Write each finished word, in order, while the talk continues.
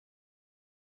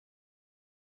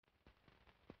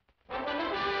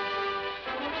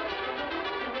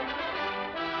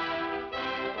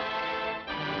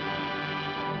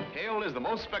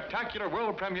most spectacular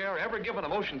world premiere ever given a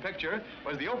motion picture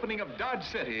was the opening of Dodge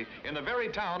City in the very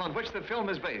town on which the film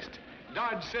is based,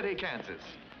 Dodge City, Kansas.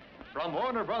 From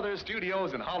Warner Brothers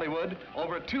Studios in Hollywood,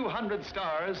 over 200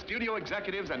 stars, studio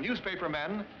executives, and newspaper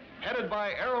men, headed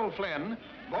by Errol Flynn,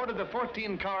 boarded the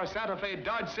 14-car Santa Fe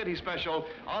Dodge City Special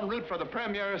en route for the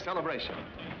premiere celebration.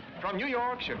 From New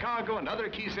York, Chicago, and other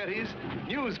key cities,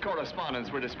 news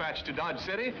correspondents were dispatched to Dodge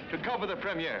City to cover the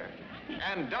premiere.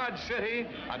 And Dodge City,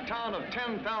 a town of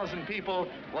 10,000 people,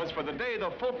 was for the day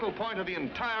the focal point of the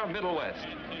entire Middle West.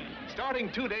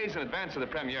 Starting 2 days in advance of the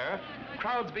premiere,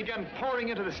 crowds began pouring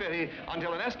into the city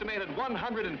until an estimated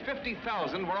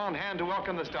 150,000 were on hand to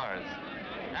welcome the stars.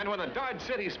 And when the Dodge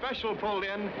City Special pulled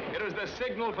in, it was the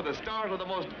signal for the start of the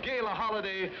most gala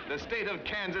holiday the state of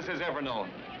Kansas has ever known.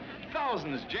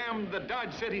 Thousands jammed the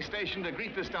Dodge City station to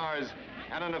greet the stars,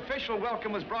 and an official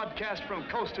welcome was broadcast from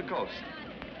coast to coast.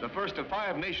 The first of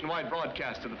 5 nationwide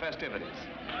broadcasts of the festivities.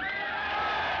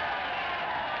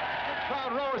 The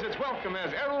crowd roars its welcome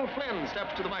as Errol Flynn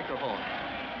steps to the microphone.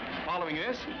 Following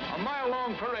this, a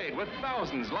mile-long parade with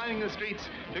thousands lining the streets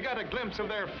to get a glimpse of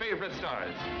their favorite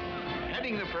stars.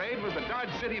 Heading the parade was the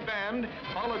Dodge City Band,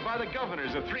 followed by the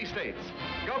governors of 3 states.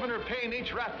 Governor Payne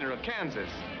H. Ratner of Kansas,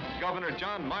 Governor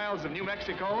John Miles of New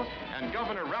Mexico, and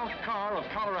Governor Ralph Carr of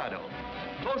Colorado.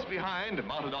 Close behind,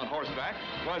 mounted on horseback,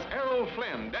 was Errol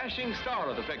Flynn, dashing star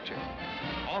of the picture.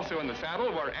 Also in the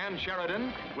saddle were Ann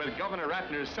Sheridan, with Governor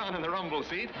Ratner's son in the rumble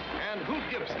seat, and Hoot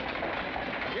Gibson.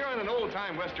 Here in an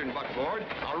old-time Western buckboard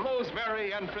are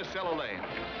Rosemary and Priscilla Lane.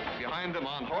 Behind them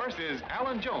on horse is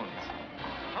Alan Jones.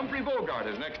 Humphrey Bogart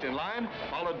is next in line,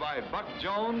 followed by Buck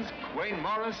Jones, Wayne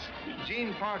Morris,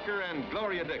 Gene Parker, and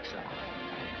Gloria Dixon.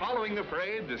 Following the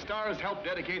parade, the stars helped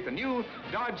dedicate the new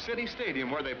Dodge City Stadium,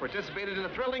 where they participated in a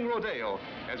thrilling rodeo,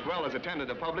 as well as attended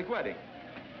a public wedding.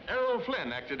 Errol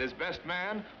Flynn acted as best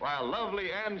man, while lovely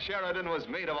Ann Sheridan was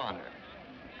maid of honor.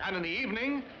 And in the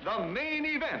evening, the main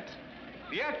event,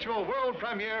 the actual world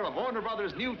premiere of Warner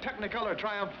Brothers' new Technicolor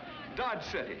triumph, Dodge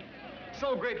City.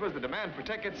 So great was the demand for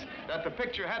tickets that the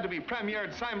picture had to be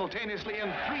premiered simultaneously in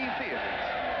 3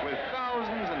 theaters, with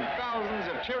thousands and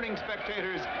thousands of cheering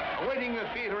spectators awaiting the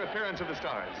theater appearance of the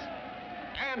stars.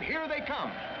 And here they come.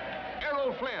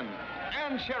 Errol Flynn,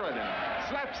 Ann Sheridan,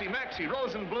 Slapsy Maxie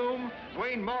Rosenblum,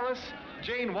 Wayne Morris,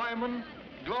 Jane Wyman,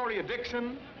 Gloria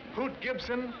Dixon, Hoot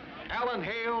Gibson, Alan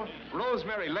Hale,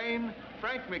 Rosemary Lane,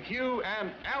 Frank McHugh,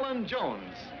 and Alan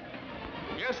Jones.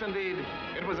 Yes, indeed,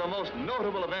 it was a most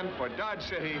notable event for Dodge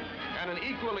City and an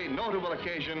equally notable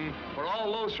occasion for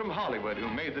all those from Hollywood who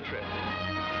made the trip.